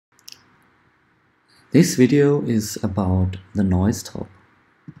This video is about the noise top.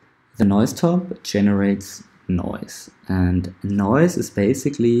 The noise top generates noise, and noise is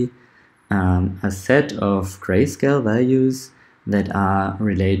basically a set of grayscale values that are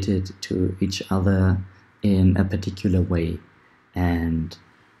related to each other in a particular way. And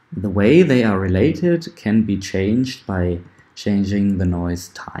the way they are related can be changed by changing the noise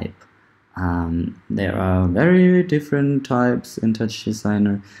type. There are very different types in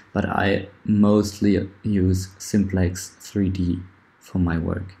TouchDesigner, but I mostly use Simplex 3D for my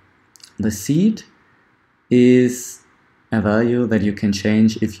work. The seed is a value that you can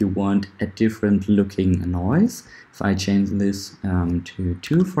change if you want a different looking noise. If I change this to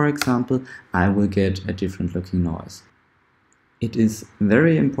 2, for example, I will get a different looking noise. It is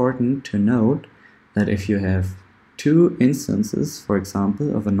very important to note that if you have two instances, for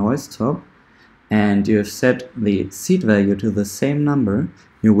example, of a noise top, and you have set the seed value to the same number,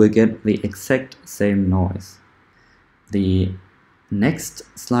 you will get the exact same noise. The next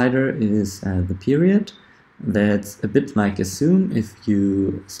slider is the period. That's a bit like a zoom. If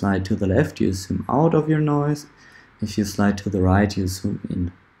you slide to the left, you zoom out of your noise. If you slide to the right, you zoom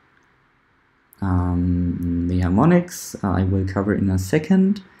in. The harmonics I will cover in a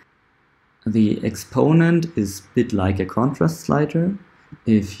second. The exponent is a bit like a contrast slider.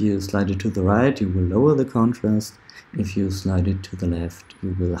 If you slide it to the right, you will lower the contrast. If you slide it to the left,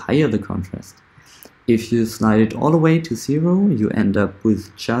 you will higher the contrast. If you slide it all the way to 0, you end up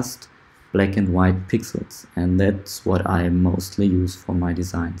with just black and white pixels, and that's what I mostly use for my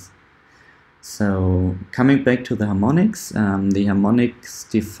designs. So coming back to the harmonics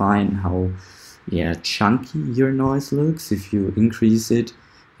define how chunky your noise looks. If you increase it,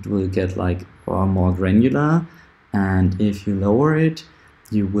 it will get like more granular, and if you lower it,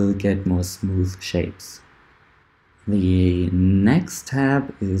 you will get more smooth shapes. The next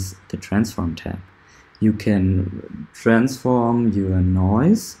tab is the transform tab. You can transform your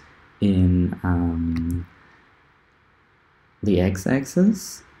noise in the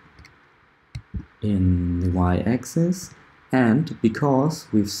x-axis, in the y-axis, and because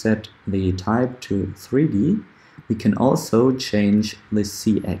we've set the type to 3D, we can also change the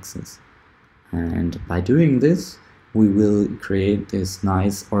z-axis. And by doing this, we will create this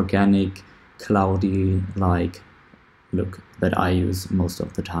nice organic cloudy-like look that I use most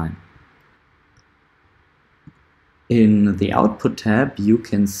of the time. In the output tab, you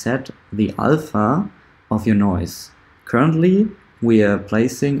can set the alpha of your noise. Currently, we are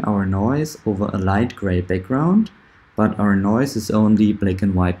placing our noise over a light gray background, but our noise is only black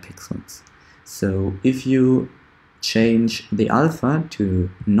and white pixels. So if you change the alpha to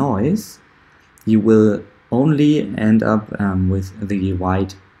noise, you will only end up with the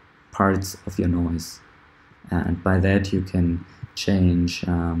white parts of your noise. And by that you can change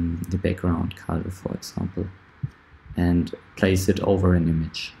the background color, for example, and place it over an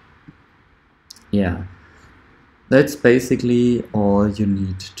image. Yeah, that's basically all you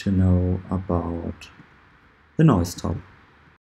need to know about the noise top.